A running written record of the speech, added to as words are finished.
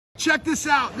Check this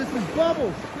out. This is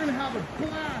Bubbles. We're gonna have a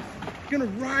blast. Gonna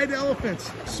ride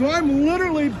elephants. So I'm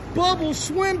literally Bubbles'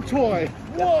 swim toy.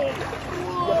 Whoa!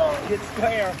 Whoa! Get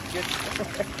square. Get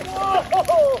square.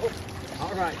 Whoa!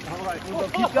 All right. We'll go.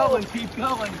 Keep going. Keep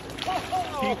going.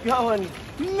 Keep going.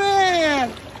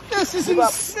 Man, this is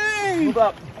insane. Move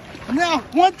up. Now,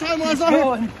 one time I was on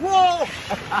going. Whoa!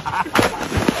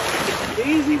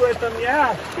 Easy with them,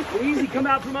 yeah. Easy. Come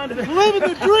out from under the. Living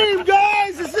the dream,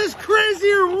 guys. Is this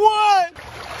crazy or what?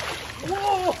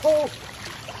 Whoa!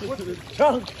 What's the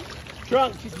trunk?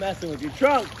 Trunk. She's messing with you.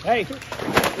 Trunk. Hey.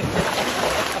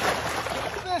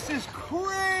 This is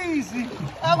crazy.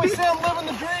 I would say I'm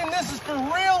living the dream. This is for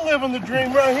real living the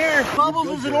dream right here. Bubbles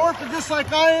is an orphan just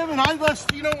like I am, and I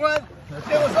just, you know what? It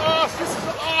was awesome. This is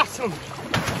awesome.